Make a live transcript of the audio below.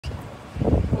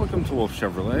Welcome to Wolf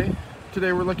Chevrolet.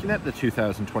 Today we're looking at the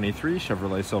 2023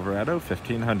 Chevrolet Silverado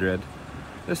 1500.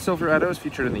 This Silverado is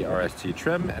featured in the RST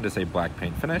trim and is a black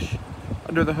paint finish.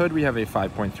 Under the hood we have a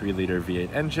 5.3 liter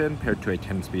V8 engine paired to a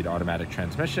 10-speed automatic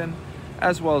transmission,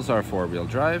 as well as our 4-wheel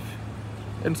drive.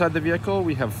 Inside the vehicle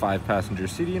we have 5 passenger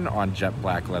seating on jet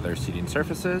black leather seating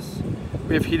surfaces.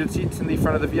 We have heated seats in the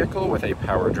front of the vehicle with a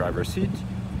power driver seat.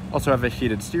 Also have a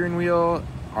heated steering wheel,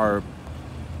 our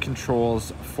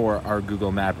controls for our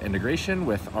Google Map integration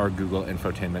with our Google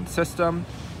infotainment system,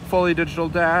 fully digital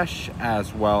dash,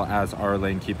 as well as our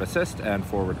lane keep assist and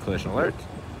forward collision alert.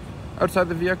 Outside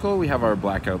the vehicle we have our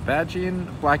blackout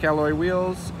badging, black alloy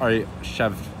wheels, our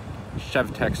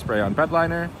ChevTech spray on bed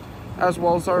liner, as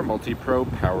well as our multi-pro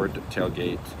powered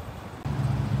tailgate.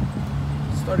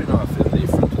 Starting off in the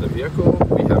front of the vehicle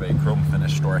we have a chrome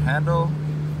finish door handle,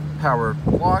 power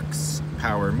locks,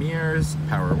 power mirrors,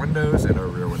 power windows, and our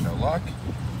rear window lock,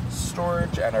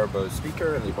 storage, and our Bose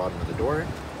speaker in the bottom of the door.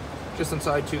 Just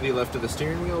inside to the left of the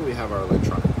steering wheel we have our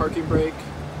electronic parking brake,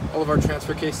 all of our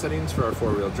transfer case settings for our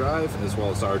 4-wheel drive, as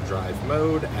well as our drive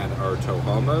mode and our tow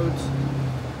haul modes.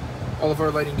 All of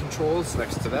our lighting controls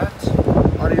next to that.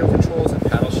 Audio controls and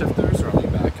paddle shifters are on the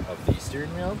back of the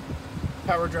steering wheel.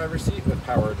 Power driver seat with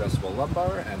power adjustable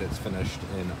lumbar, and it's finished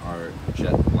in our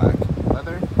jet black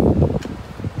leather.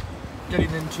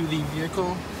 Getting into the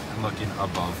vehicle and looking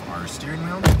above our steering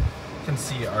wheel, you can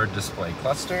see our display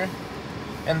cluster.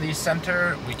 In the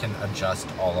center, we can adjust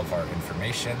all of our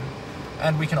information,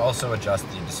 and we can also adjust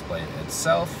the display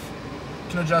itself.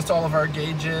 We can adjust all of our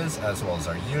gauges, as well as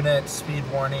our unit, speed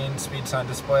warning, speed sign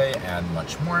display, and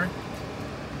much more.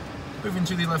 Moving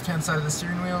to the left-hand side of the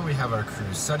steering wheel, we have our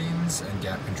cruise settings and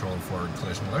gap control and forward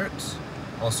collision alerts.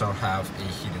 Also have a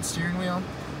heated steering wheel.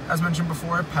 As mentioned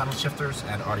before, paddle shifters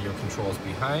and audio controls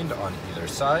behind on either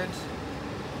side.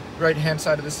 Right-hand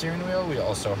side of the steering wheel, we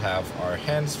also have our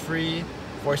hands-free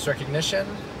voice recognition,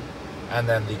 and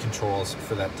then the controls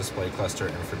for that display cluster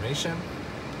information.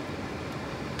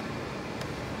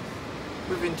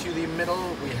 Moving to the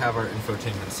middle, we have our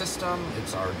infotainment system.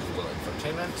 It's our Google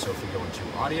infotainment. So if we go into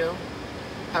audio,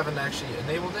 haven't actually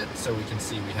enabled it, so we can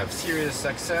see we have Sirius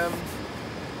XM,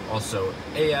 also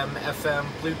AM, FM,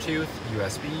 Bluetooth,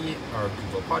 USB, our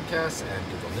Google Podcasts, and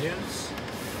Google News.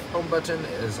 Home button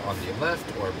is on the left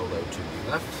or below to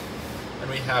the left. And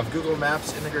we have Google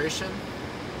Maps integration,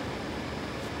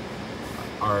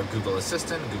 our Google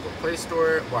Assistant, Google Play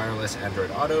Store, wireless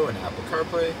Android Auto, and Apple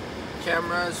Carplay.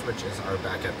 Cameras, which is our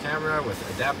backup camera with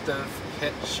adaptive,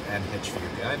 hitch, and hitch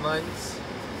view guidelines.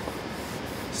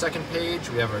 Second page,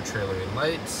 we have our trailering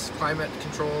lights, climate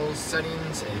controls,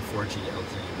 settings, a 4G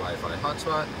LTE Wi-Fi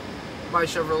hotspot, My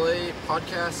Chevrolet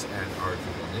podcasts, and our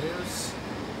Google News.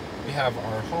 We have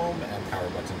our home and power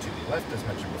button to the left, as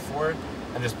mentioned before,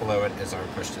 and just below it is our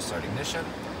push to start ignition.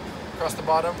 Across the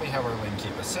bottom, we have our lane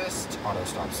keep assist, auto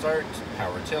stop start,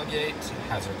 power tailgate,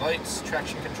 hazard lights,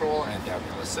 traction control, and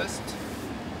downhill assist.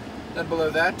 Then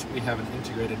below that, we have an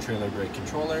integrated trailer brake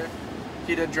controller,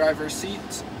 heated driver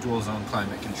seat, dual zone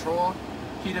climate control,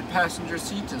 heated passenger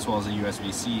seat, as well as a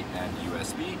USB-C and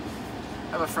USB.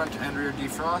 Have a front and rear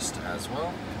defrost as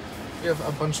well. We have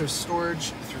a bunch of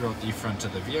storage throughout the front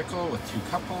of the vehicle with 2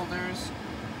 cup holders,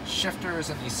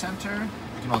 shifters in the center.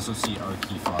 You can also see our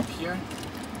key fob here.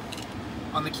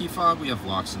 On the key fob we have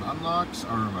locks and unlocks,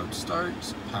 our remote start,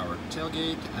 powered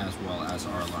tailgate, as well as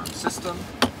our alarm system.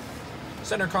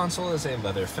 Center console is a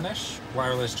leather finish,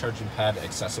 wireless charging pad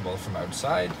accessible from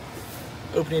outside.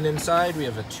 Opening inside we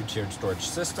have a 2-tiered storage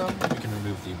system. We can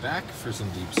remove the back for some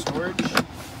deep storage.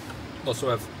 Also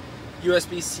have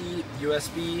USB-C,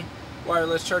 USB,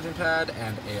 wireless charging pad,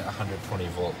 and a 120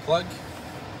 volt plug.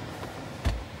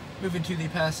 Moving to the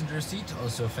passenger seat,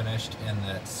 also finished in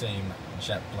that same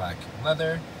jet black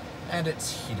leather, and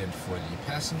it's heated for the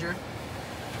passenger.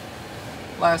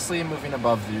 Lastly, moving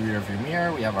above the rear view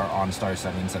mirror, we have our OnStar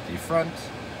settings at the front,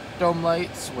 dome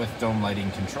lights with dome lighting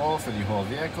control for the whole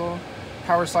vehicle,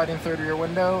 power sliding third rear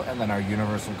window, and then our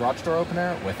universal garage door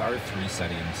opener with our 3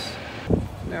 settings.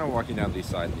 Now walking down the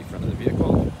side of the front of the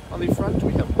vehicle. On the front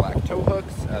we have black tow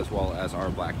hooks, as well as our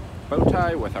black bow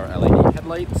tie with our LED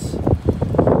headlights.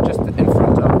 Just in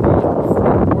front of the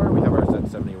front door, we have our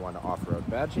Z71 off-road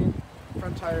badging.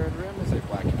 Front tire and rim is a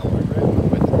black alloy rim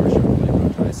with our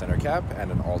Chevrolet bow tie center cap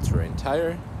and an all-terrain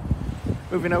tire.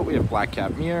 Moving out, we have black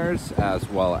cap mirrors, as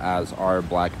well as our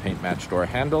black paint match door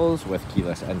handles with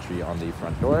keyless entry on the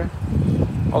front door.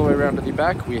 All the way around to the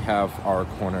back, we have our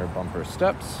corner bumper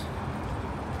steps.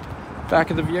 Back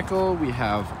of the vehicle, we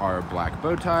have our black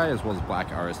bow tie, as well as black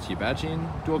RST badging,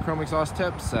 dual chrome exhaust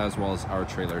tips, as well as our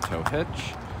trailer tow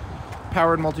hitch.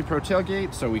 Powered multi-pro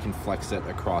tailgate, so we can flex it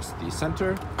across the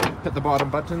center. Hit the bottom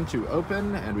button to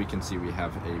open, and we can see we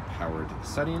have a powered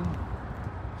setting.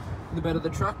 In the bed of the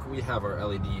truck, we have our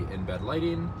LED in-bed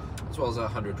lighting, as well as a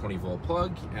 120-volt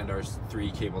plug, and our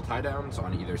 3 cable tie-downs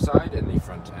on either side, in the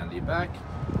front and the back.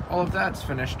 All of that's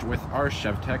finished with our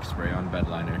ShevTech spray-on bed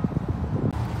liner.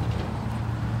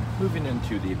 Moving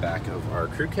into the back of our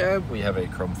crew cab, we have a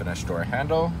chrome finish door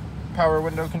handle, power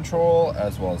window control,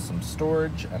 as well as some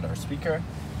storage and our speaker.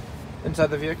 Inside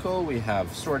the vehicle, we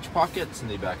have storage pockets in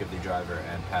the back of the driver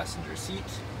and passenger seat,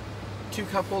 2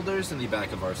 cup holders in the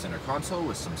back of our center console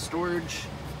with some storage,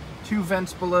 2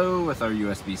 vents below with our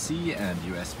USB-C and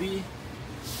USB,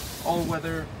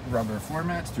 all-weather rubber floor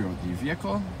mats throughout the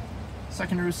vehicle.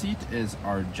 Second row seat is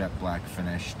our jet black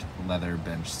finished leather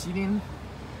bench seating.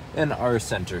 In our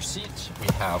center seat, we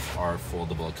have our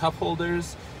foldable cup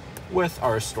holders with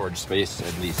our storage space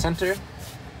in the center.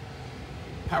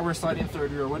 Power sliding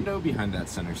third rear window behind that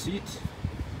center seat.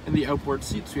 In the outboard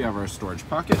seats, we have our storage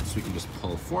pockets. We can just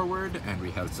pull forward, and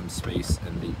we have some space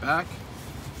in the back.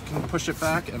 We can push it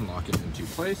back and lock it into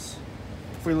place.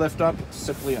 If we lift up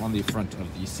simply on the front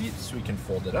of the seats, we can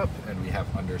fold it up, and we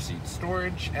have under-seat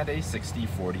storage and a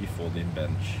 60/40 folding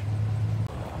bench.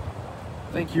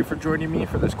 Thank you for joining me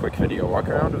for this quick video walk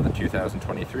around of the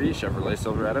 2023 Chevrolet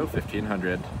Silverado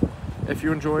 1500. If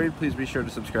you enjoyed, please be sure to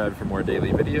subscribe for more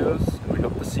daily videos, and we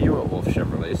hope to see you at Wolf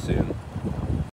Chevrolet soon.